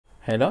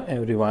Hello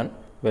everyone,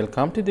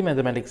 welcome to the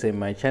Mathematics in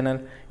my channel.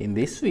 In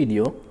this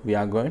video, we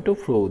are going to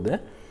prove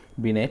the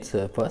Binet's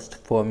first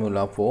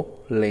formula for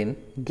len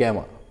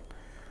gamma.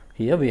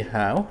 Here we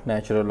have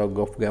natural log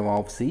of gamma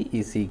of c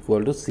is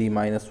equal to c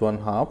minus 1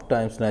 half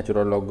times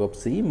natural log of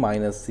c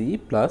minus c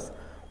plus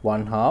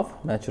 1 half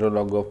natural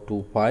log of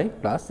 2 pi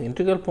plus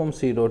integral from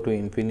 0 to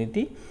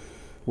infinity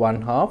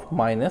 1 half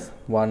minus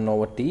 1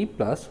 over t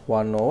plus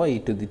 1 over e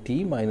to the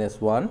t minus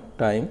 1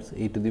 times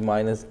e to the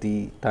minus d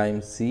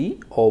times c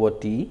over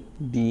t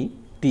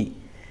dt.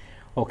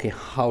 Okay,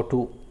 how to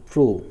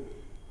prove?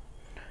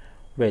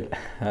 Well,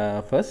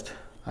 first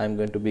I am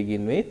going to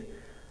begin with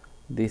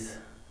this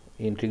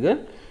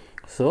integral.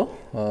 So,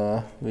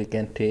 we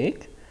can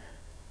take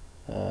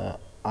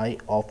I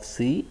of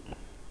c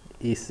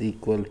is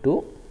equal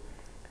to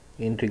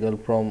integral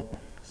from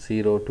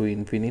 0 to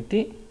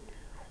infinity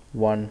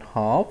 1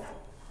 half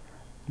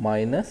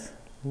minus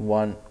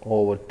 1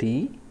 over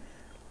t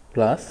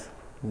plus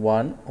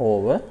 1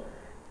 over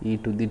e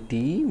to the t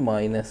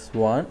minus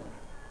 1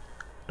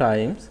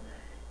 times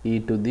e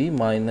to the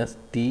minus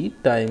t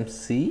times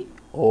c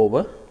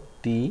over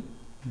t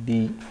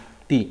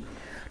dt.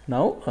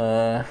 Now,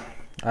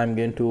 I am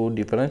going to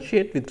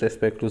differentiate with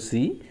respect to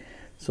c.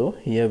 So,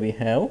 here we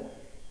have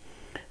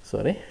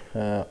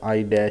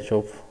I dash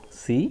of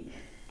c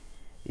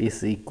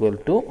is equal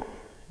to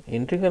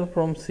integral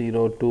from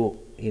 0 to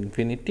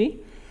infinity.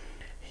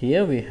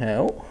 Here we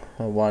have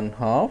 1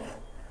 half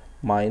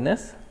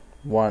minus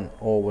 1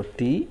 over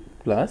t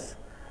plus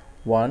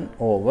 1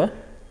 over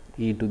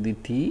e to the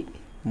t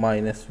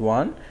minus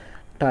 1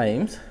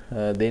 times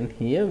then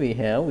here we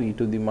have e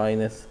to the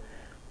minus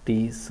t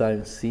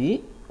sin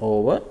c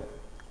over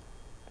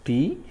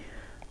t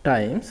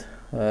times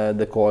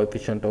the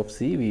coefficient of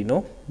c we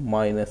know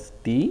minus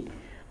t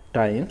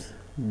times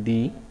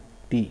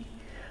dt.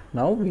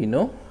 Now, we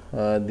know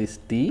this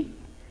t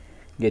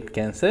get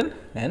cancelled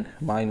and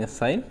minus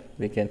sign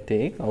we can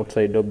take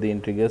outside of the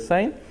integral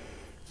sign.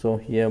 So,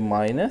 here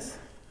minus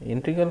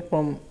integral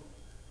from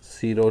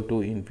 0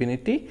 to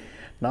infinity.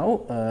 Now,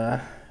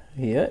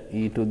 here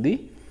e to the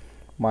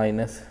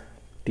minus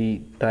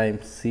t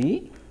times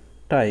c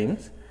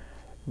times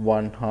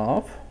 1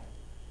 half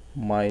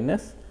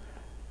minus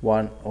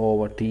 1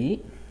 over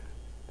t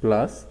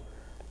plus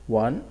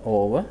 1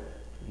 over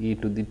e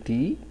to the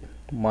t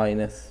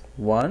minus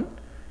 1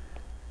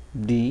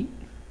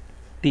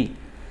 dt.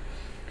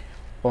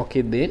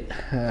 Okay, then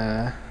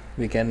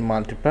we can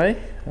multiply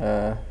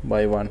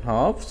by 1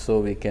 half. So,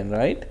 we can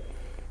write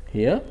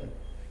here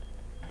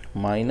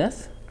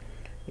minus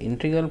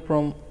integral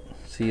from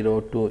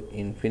 0 to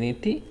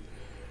infinity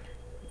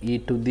e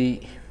to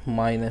the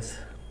minus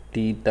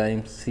t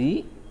times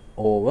c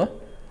over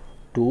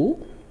 2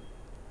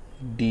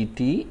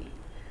 dt,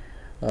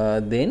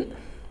 then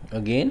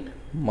again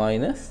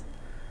minus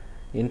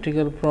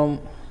integral from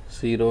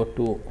 0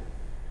 to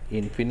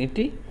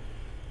infinity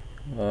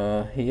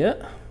here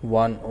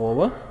 1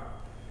 over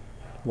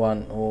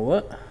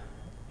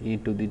e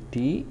to the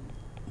t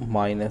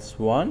minus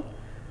 1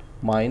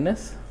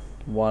 minus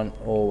 1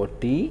 over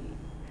t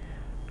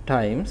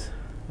times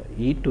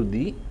e to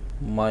the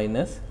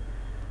minus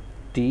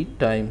t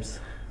times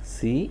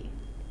c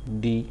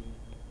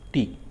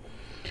dt.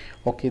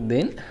 Okay,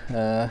 then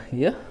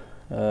here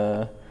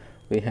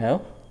we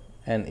have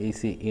an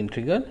easy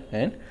integral,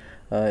 and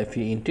if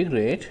we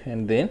integrate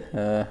and then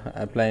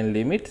applying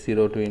limit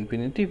 0 to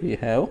infinity, we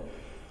have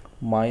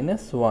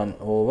minus 1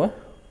 over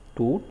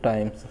 2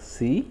 times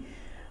c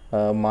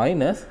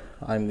minus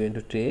I am going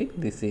to take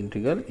this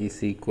integral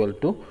is equal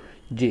to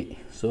j.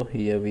 So,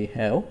 here we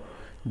have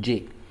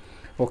j.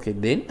 Okay,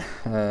 then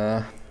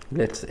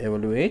let us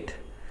evaluate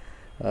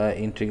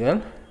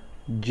integral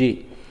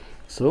j.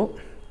 So,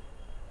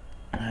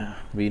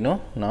 we know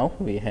now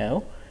we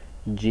have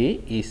j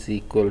is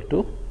equal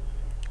to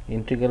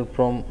integral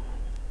from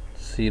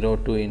 0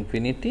 to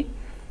infinity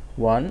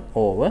 1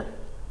 over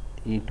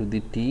e to the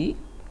t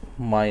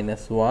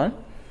minus 1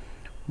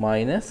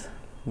 minus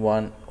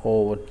 1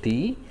 over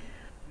t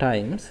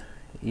times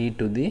e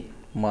to the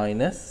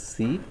minus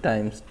c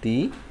times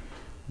t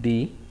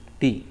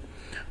dt.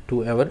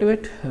 To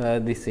evaluate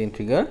this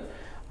integral,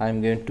 I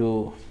am going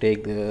to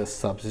take the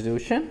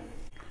substitution.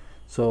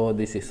 So,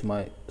 this is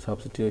my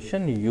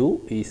substitution.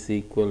 U is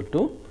equal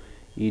to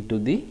e to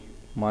the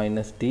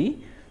minus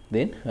t,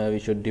 then we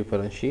should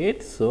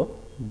differentiate. So,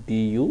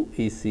 du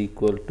is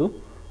equal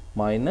to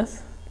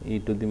minus e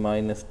to the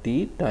minus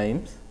t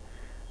times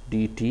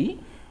dt,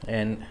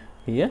 and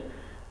here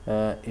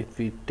if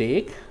we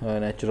take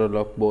natural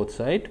log both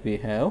sides, we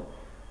have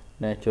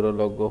natural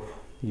log of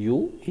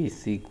u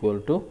is equal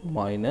to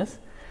minus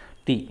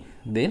t.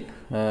 Then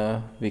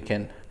we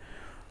can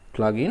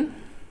plug in.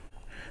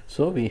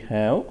 So, we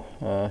have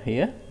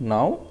here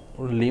now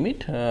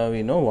limit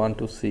we know 1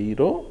 to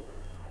 0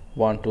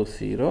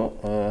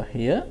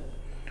 here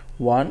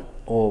 1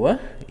 over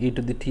e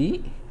to the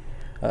t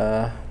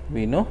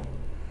we know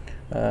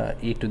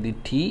e to the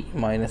t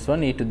minus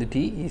 1 e to the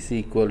t is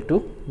equal to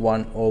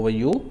 1 over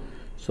u.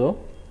 So,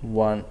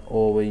 1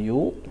 over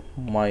u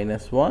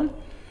minus 1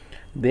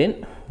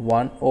 then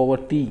 1 over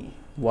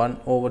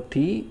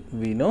t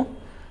we know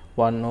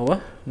 1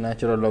 over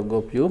natural log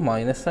of u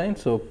minus sign,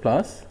 so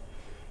plus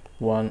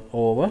 1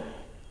 over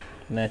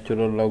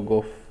natural log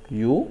of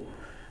u,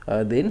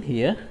 then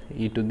here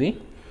e to the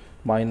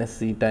minus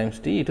c times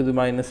t, e to the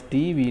minus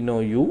t we know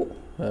u,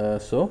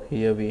 so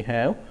here we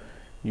have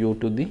u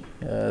to the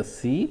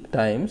c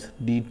times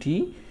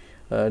dt,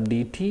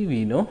 dt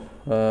we know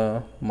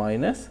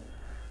minus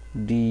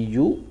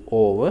du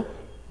over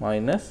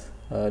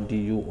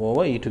du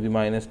over e to the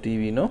minus t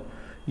we know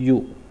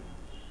u.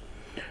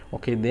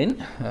 Okay, then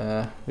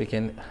we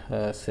can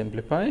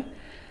simplify.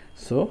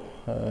 So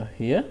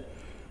here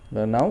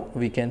now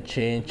we can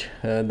change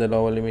the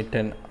lower limit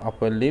and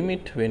upper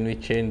limit. When we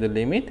change the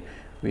limit,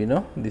 we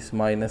know this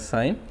minus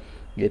sign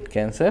get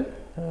cancelled.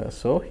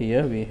 So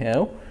here we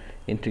have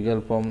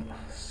integral from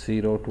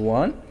 0 to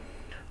 1.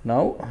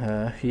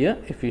 Now here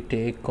if we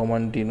take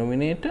common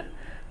denominator,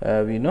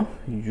 we know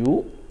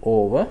u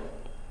over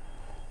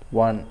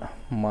 1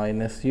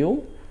 minus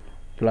u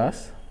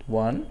plus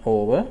 1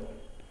 over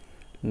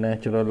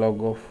natural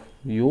log of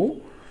u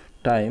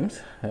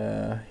times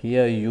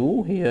here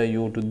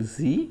u to the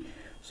z,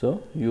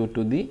 so u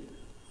to the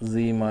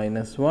z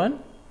minus 1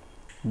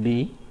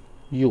 du.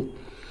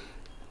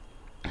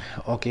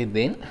 Okay,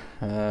 then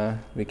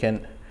we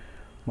can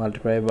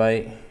multiply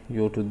by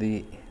u to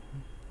the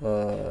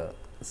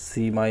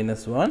c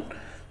minus 1.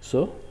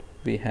 So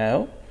we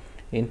have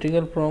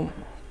integral from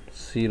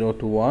 0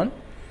 to 1.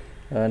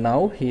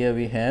 Now here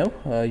we have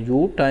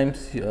u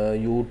times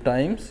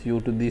u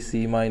to the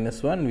c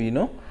minus 1, we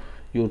know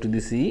u to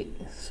the c,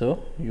 so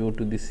u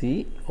to the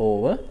c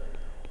over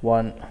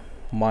 1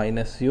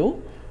 minus u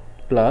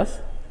plus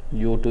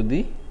u to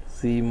the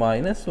c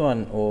minus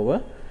 1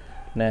 over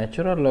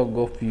natural log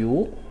of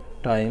u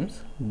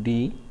times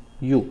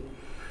du.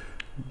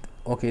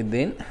 Okay,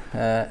 then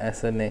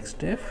as a next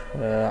step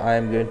I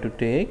am going to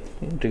take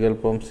integral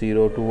from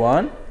 0 to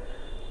 1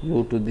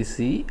 u to the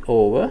c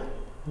over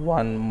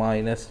 1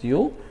 minus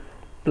u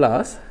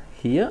plus,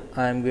 here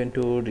I am going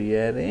to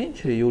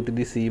rearrange u to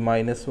the c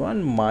minus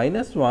 1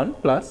 minus 1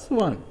 plus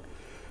 1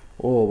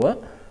 over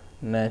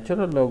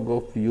natural log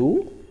of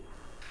u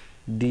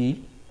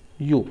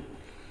du.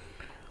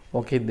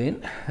 Okay, then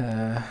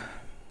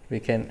we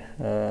can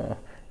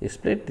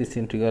split this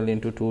integral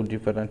into two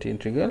different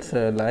integrals,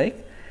 like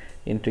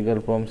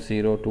integral from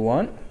 0 to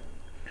 1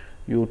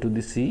 u to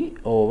the c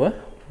over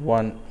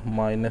 1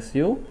 minus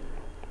u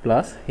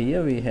plus,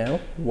 here we have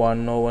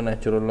 1 over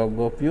natural log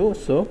of u,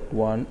 so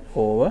 1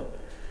 over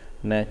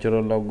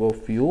natural log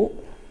of u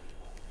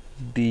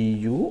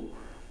du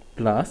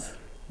plus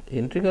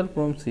integral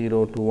from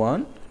 0 to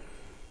 1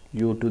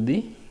 u to the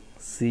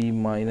c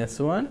minus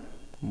 1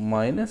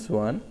 minus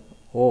 1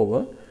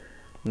 over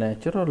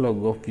natural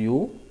log of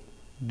u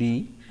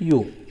du.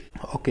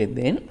 Okay,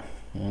 then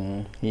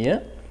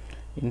here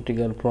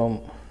integral from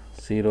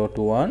 0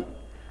 to 1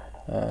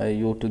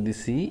 u to the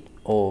c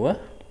over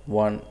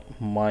 1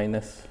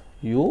 minus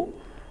u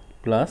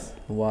plus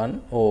 1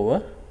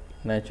 over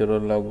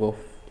natural log of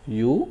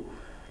u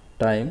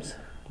times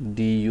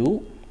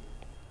du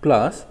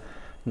plus,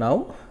 now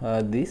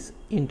this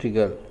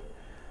integral,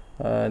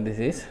 this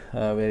is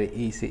a very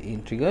easy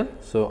integral,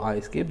 so I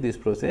skip this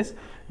process.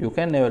 You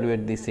can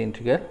evaluate this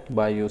integral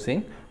by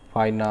using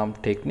 5-norm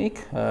technique,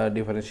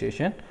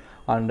 differentiation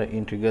under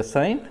integral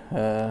sign.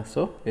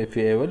 So if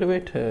we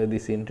evaluate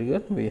this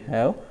integral, we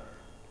have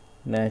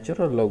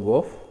natural log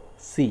of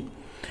c.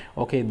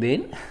 Okay,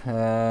 then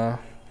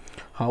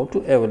how to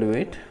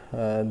evaluate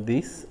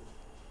this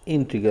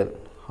integral?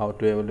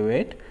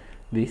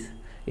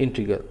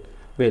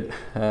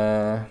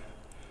 Well,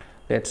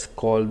 let's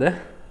call the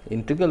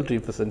integral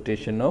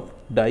representation of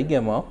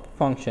digamma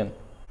function.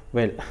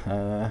 Well,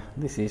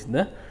 this is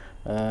the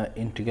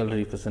integral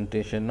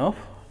representation of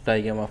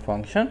digamma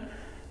function.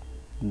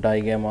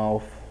 Digamma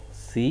of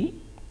c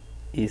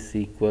is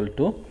equal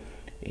to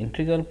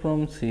integral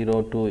from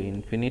 0 to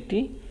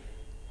infinity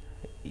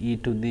e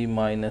to the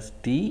minus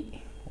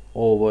t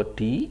over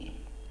t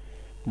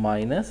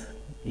minus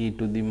e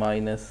to the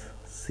minus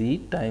c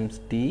times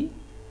t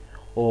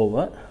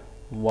over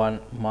 1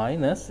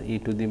 minus e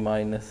to the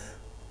minus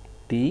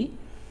t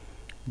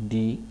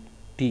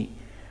dt.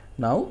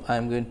 Now I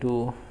am going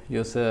to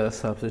use a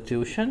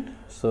substitution.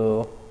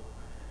 So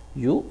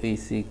u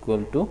is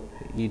equal to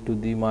e to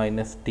the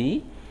minus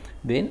t,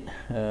 then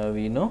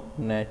we know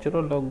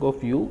natural log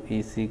of u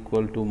is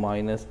equal to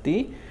minus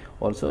t.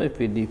 Also, if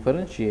we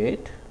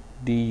differentiate,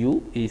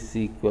 du is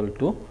equal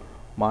to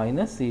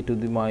minus e to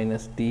the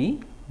minus t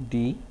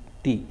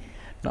dt.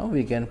 Now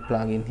we can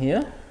plug in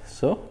here.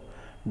 So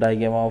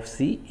digamma of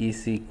c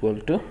is equal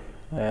to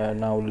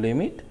now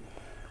limit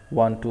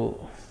 1 to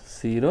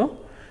 0,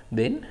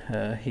 then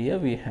here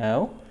we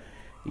have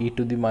e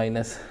to the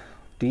minus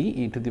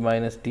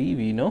t,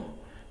 we know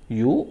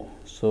u,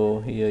 so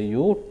here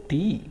u,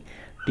 t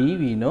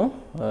we know,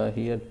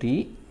 here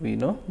t we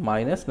know,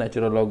 minus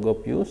natural log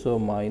of u, so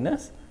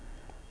minus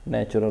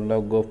natural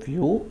log of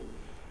u,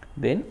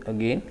 then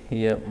again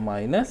here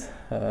minus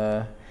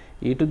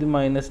e to the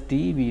minus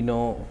t we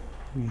know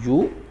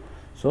u,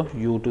 so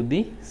u to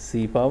the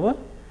c power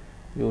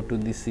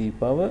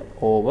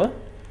over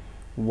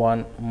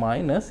 1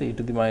 minus e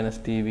to the minus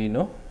t we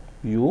know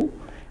u,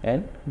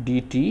 and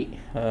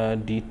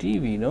dt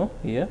we know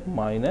here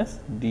minus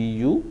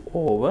du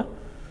over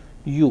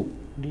u.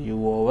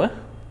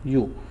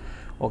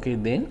 Okay,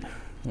 then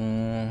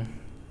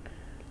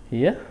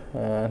here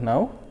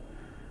now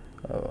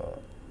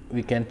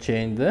we can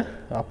change the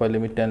upper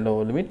limit and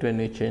lower limit. When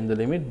we change the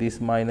limit,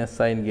 this minus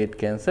sign get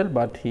cancelled,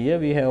 but here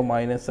we have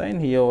minus sign,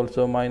 here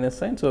also minus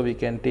sign, so we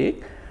can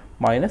take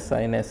minus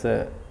sign as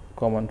a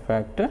common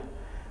factor.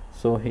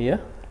 So here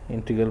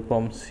integral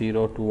from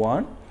 0 to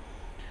 1,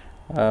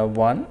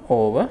 1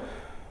 over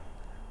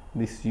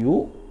this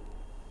u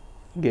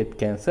get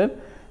cancelled,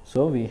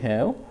 so we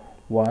have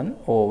 1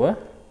 over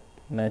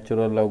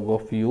natural log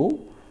of u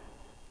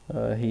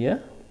here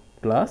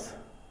plus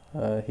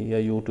here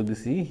u to the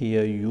c,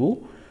 here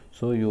u,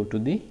 so u to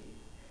the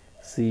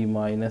c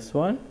minus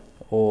 1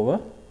 over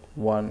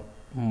 1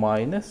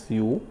 minus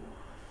u,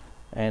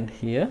 and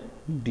here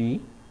du.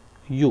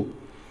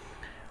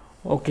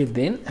 Okay,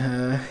 then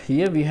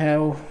here we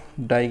have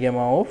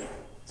digamma of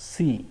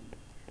c.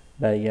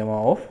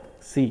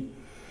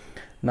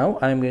 Now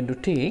I am going to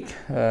take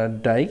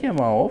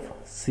digamma of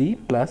c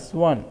plus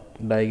 1.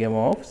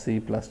 Digamma of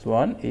c plus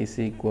 1 is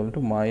equal to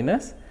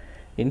minus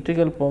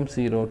integral from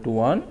 0 to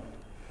 1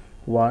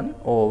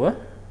 over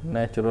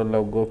natural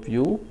log of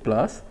u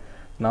plus,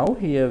 now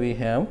here we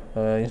have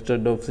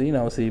instead of c,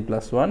 now c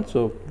plus 1,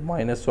 so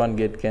minus 1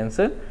 get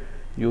cancelled,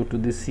 u to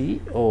the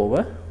c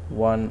over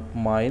 1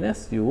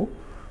 minus u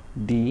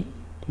du.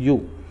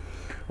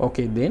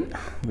 Okay, then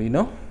we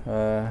know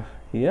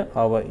here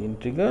our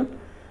integral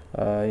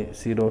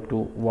 0 to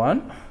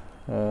 1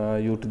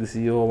 u to the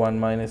c over 1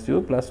 minus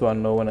u plus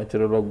 1 over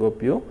natural log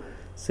of u,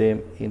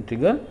 same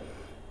integral.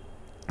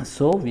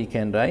 So we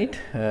can write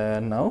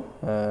now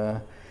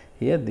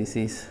here this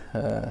is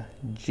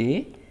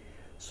j,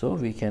 so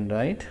we can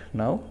write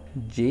now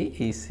j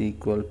is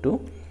equal to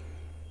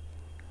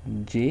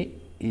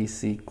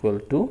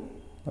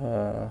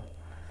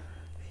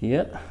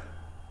here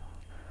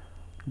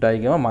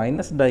digamma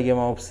minus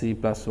digamma of c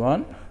plus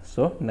 1,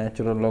 so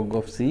natural log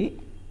of c,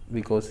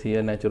 because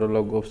here natural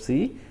log of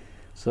c,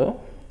 so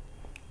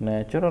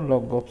natural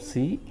log of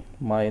c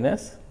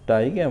minus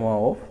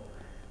digamma of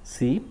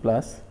c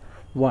plus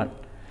 1.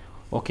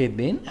 Okay,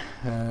 then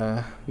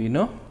we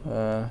know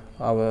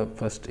our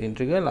first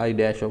integral I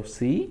dash of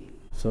c,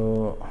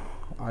 so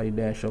I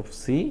dash of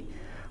c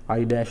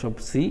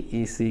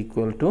is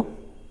equal to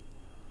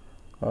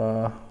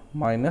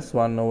minus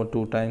 1 over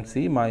 2 times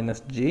c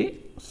minus j,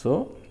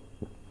 so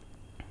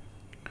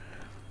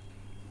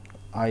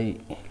I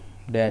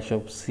dash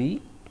of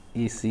c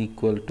is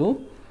equal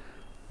to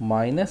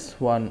minus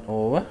 1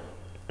 over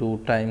 2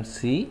 times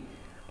c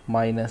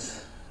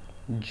minus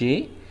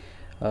j,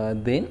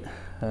 then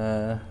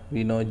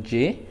we know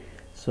j,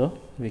 so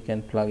we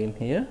can plug in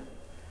here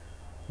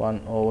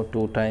 1 over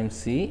 2 times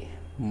c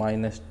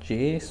minus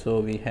j,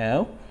 so we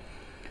have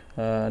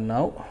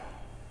now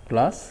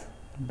plus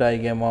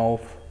digamma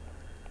of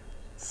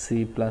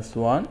c plus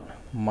 1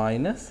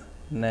 minus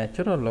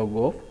natural log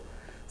of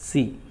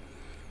c,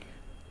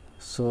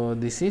 so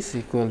this is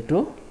equal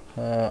to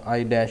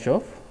I dash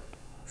of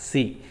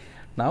c.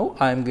 Now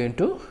I am going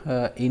to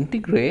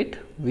integrate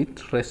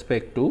with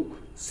respect to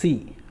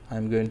c. I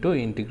am going to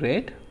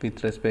integrate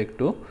with respect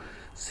to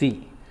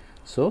c.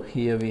 So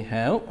here we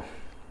have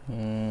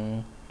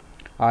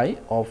I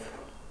of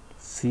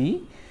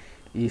c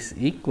is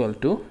equal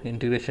to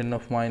integration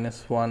of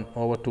minus 1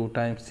 over 2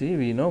 times c,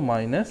 we know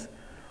minus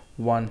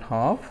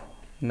 1/2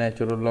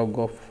 natural log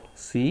of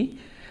c,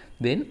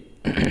 then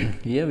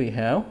here we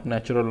have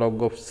natural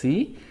log of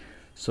c,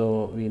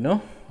 so we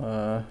know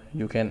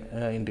you can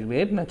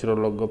integrate natural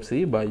log of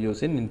c by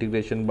using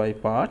integration by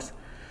parts,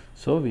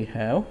 so we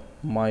have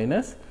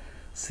minus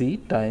c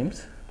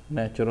times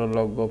natural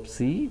log of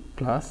c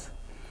plus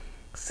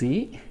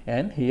c,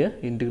 and here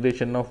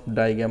integration of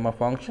digamma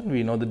function,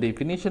 we know the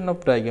definition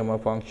of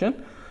digamma function,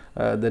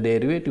 the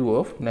derivative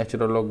of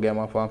natural log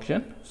gamma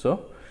function, so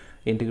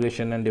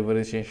integration and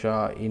differentiation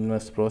are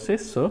inverse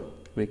process, so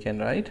we can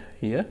write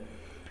here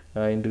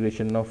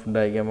integration of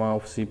digamma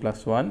of c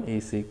plus 1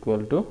 is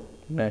equal to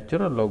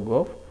natural log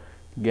of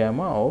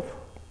gamma of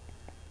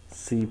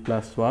c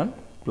plus 1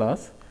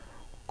 plus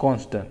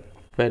constant.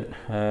 Well,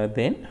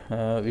 then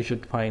we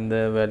should find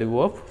the value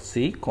of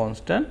c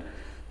constant.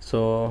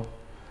 So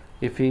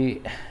if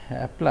we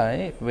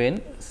apply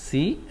when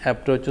c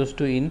approaches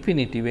to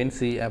infinity,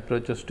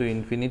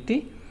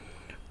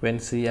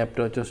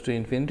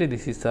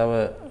 this is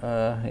our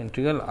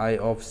integral I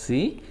of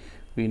c,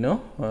 we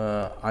know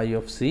I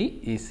of c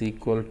is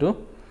equal to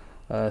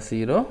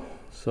 0,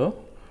 so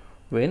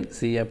when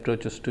c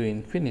approaches to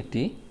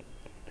infinity,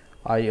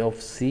 I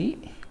of c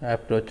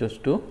approaches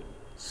to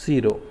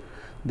 0.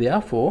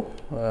 Therefore,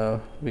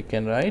 we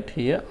can write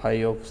here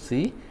I of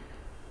c,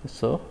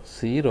 so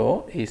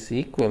 0 is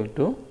equal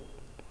to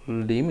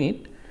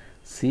limit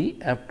c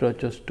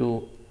approaches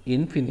to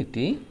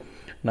infinity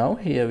Now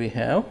here we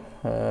have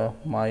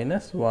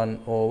minus 1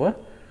 over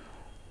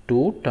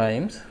 2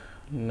 times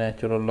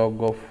natural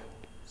log of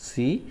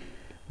c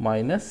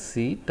minus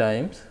c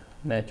times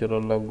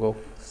natural log of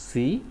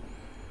c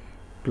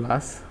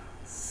plus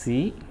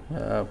c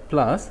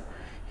plus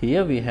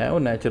here we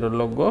have natural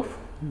log of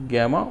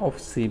gamma of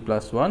c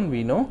plus 1.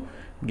 We know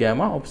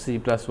gamma of c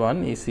plus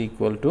 1 is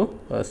equal to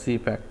c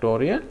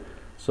factorial.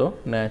 So,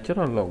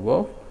 natural log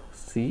of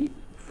c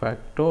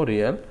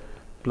factorial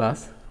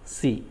plus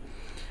c.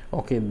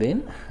 Okay,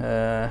 then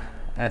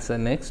as a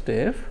next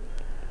step,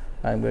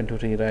 I am going to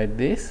rewrite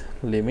this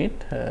limit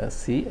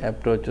c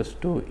approaches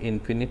to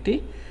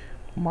infinity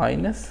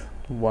minus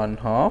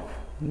 1/2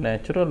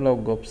 natural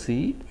log of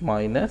c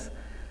minus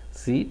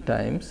c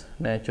times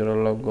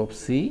natural log of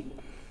c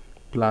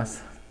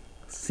plus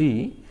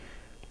c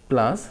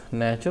plus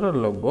natural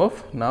log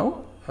of,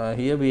 now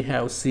here we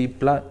have c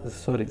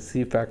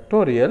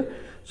factorial.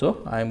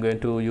 So, I am going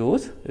to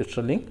use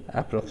Stirling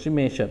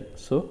approximation.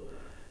 So,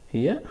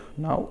 here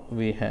now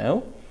we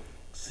have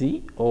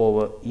c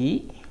over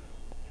e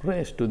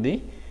raised to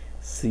the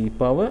c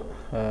power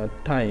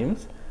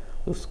times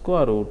the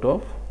square root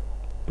of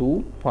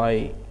 2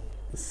 pi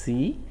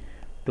c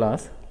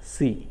plus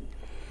c.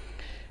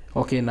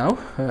 Okay, now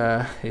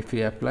if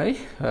we apply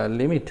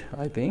limit,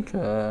 I think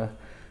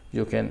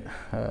you can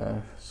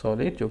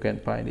solve it, you can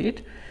find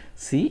it.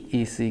 C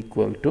is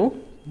equal to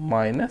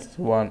minus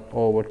 1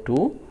 over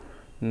 2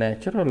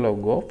 natural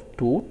log of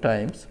 2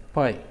 times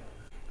pi.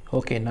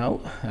 Okay, now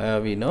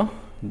we know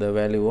the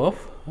value of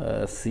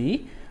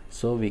c.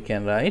 So, we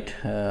can write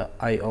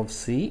I of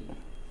c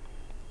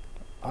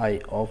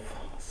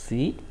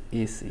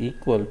is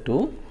equal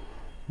to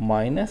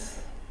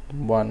minus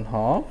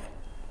 1/2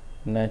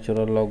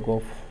 natural log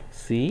of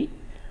c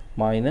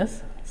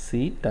minus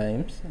c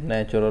times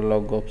natural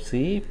log of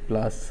c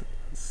plus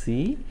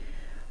c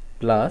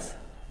plus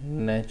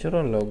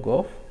natural log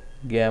of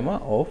gamma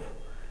of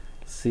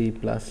c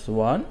plus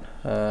 1.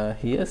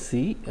 Here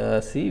c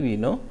we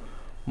know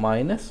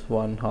minus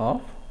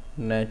 1/2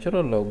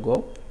 natural log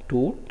of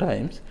 2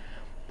 times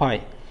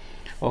pi.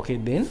 Okay,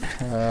 then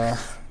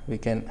we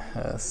can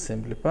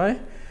simplify.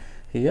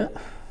 Here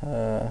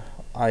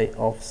I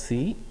of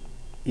c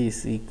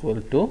is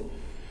equal to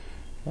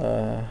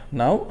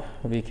now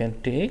we can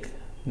take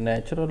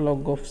natural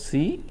log of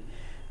c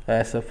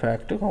as a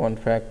factor, common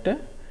factor.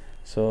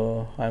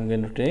 So, I am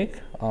going to take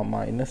a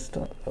minus,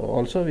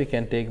 also we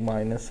can take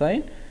minus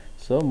sign.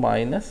 So,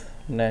 minus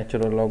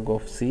natural log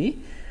of c,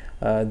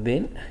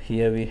 then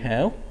here we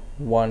have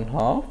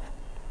 1/2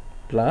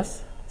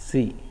 plus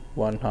c,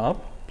 1/2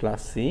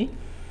 plus c,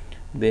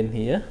 then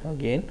here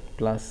again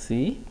plus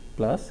c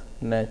plus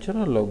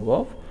natural log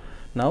of,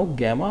 now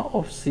gamma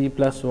of c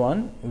plus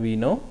 1 we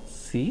know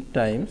c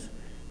times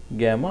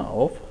gamma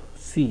of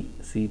c,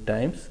 c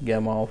times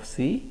gamma of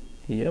c,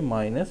 here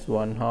minus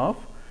 1/2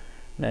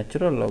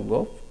 natural log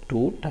of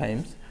 2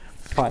 times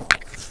pi.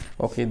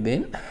 Okay,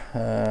 then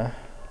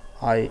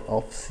I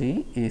of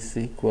c is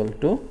equal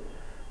to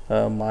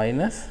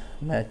minus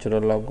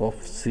natural log of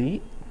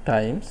c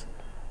times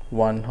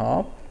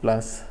 1/2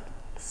 plus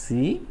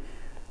c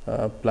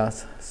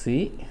plus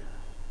c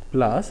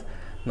plus,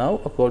 now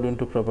according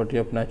to property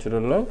of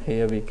natural log,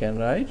 here we can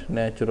write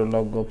natural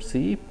log of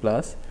c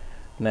plus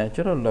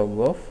natural log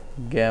of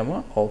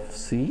gamma of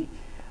c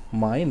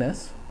minus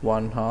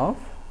 1/2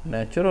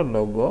 natural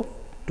log of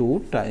 2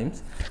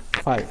 times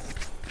pi.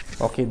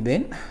 Okay,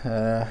 then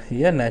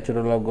here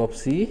natural log of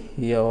c,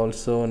 here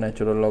also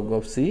natural log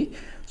of c.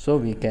 So,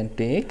 we can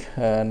take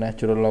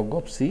natural log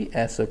of c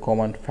as a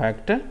common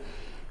factor.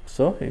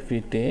 So, if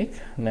we take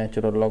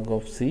natural log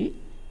of c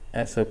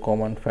as a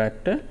common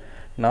factor,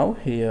 now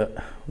here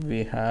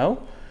we have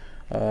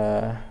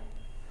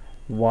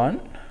 1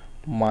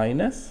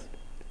 minus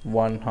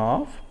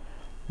 1/2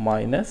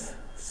 minus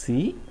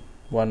c,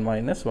 1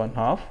 minus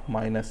 1/2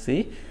 minus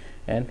c,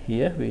 and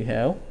here we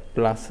have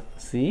plus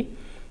c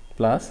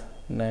plus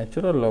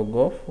natural log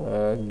of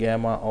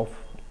gamma of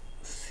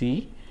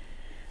c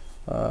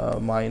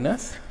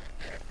minus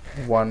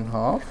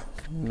 1/2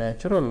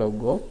 natural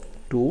log of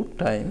 2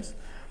 times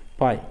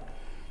pi.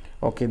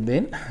 Okay,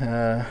 then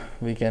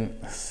we can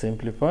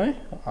simplify.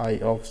 I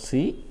of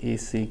c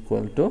is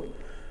equal to,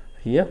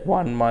 here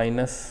 1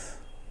 minus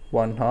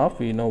 1/2,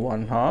 we know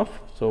 1/2,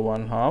 so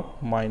 1/2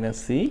 minus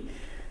c,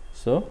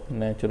 so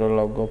natural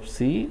log of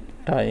c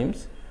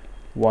times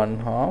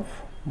 1/2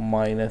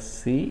 minus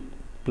c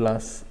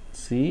plus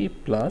c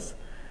plus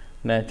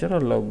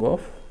natural log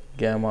of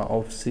gamma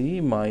of c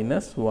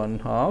minus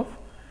 1/2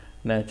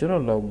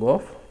 natural log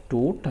of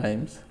 2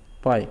 times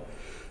pi.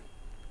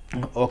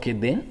 Okay,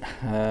 then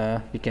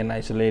we can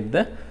isolate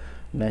the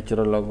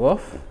natural log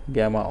of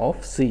gamma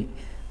of c.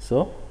 So,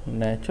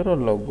 natural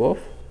log of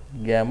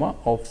gamma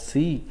of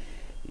c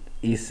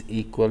is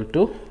equal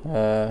to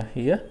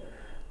here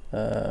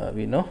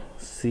we know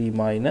c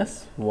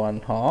minus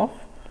 1/2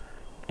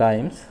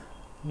 times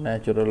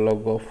natural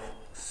log of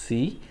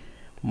c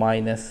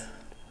minus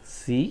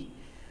c,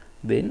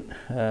 then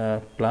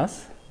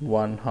plus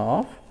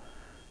 1/2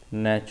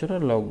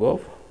 natural log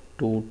of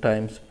 2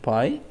 times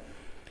pi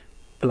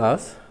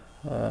plus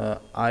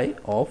I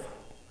of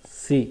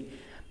c.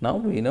 Now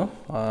we know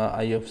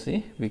I of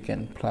c, we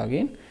can plug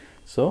in.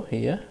 So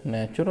here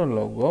natural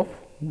log of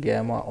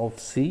gamma of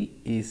c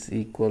is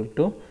equal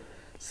to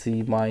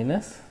c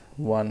minus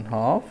 1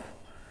 half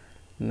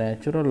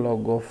natural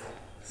log of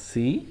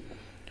c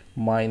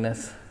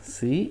minus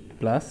c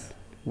plus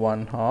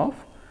 1 half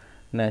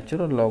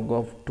natural log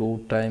of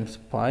 2 times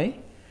pi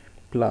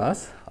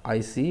plus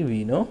IC,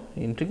 we know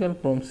integral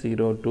from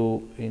 0 to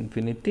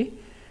infinity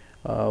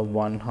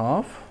 1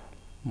 half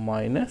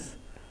minus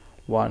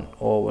 1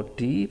 over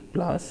t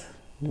plus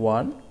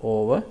 1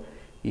 over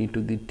e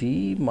to the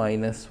t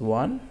minus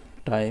 1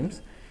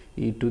 times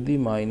e to the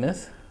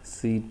minus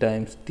c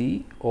times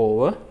t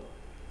over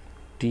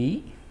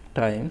t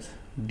times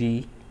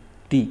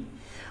dt.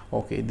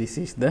 Okay, this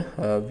is the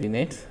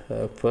Binet's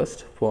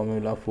first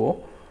formula for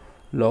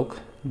log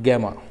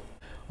gamma.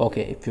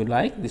 Okay, if you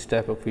like this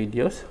type of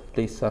videos,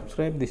 please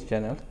subscribe this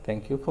channel.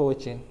 Thank you for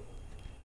watching.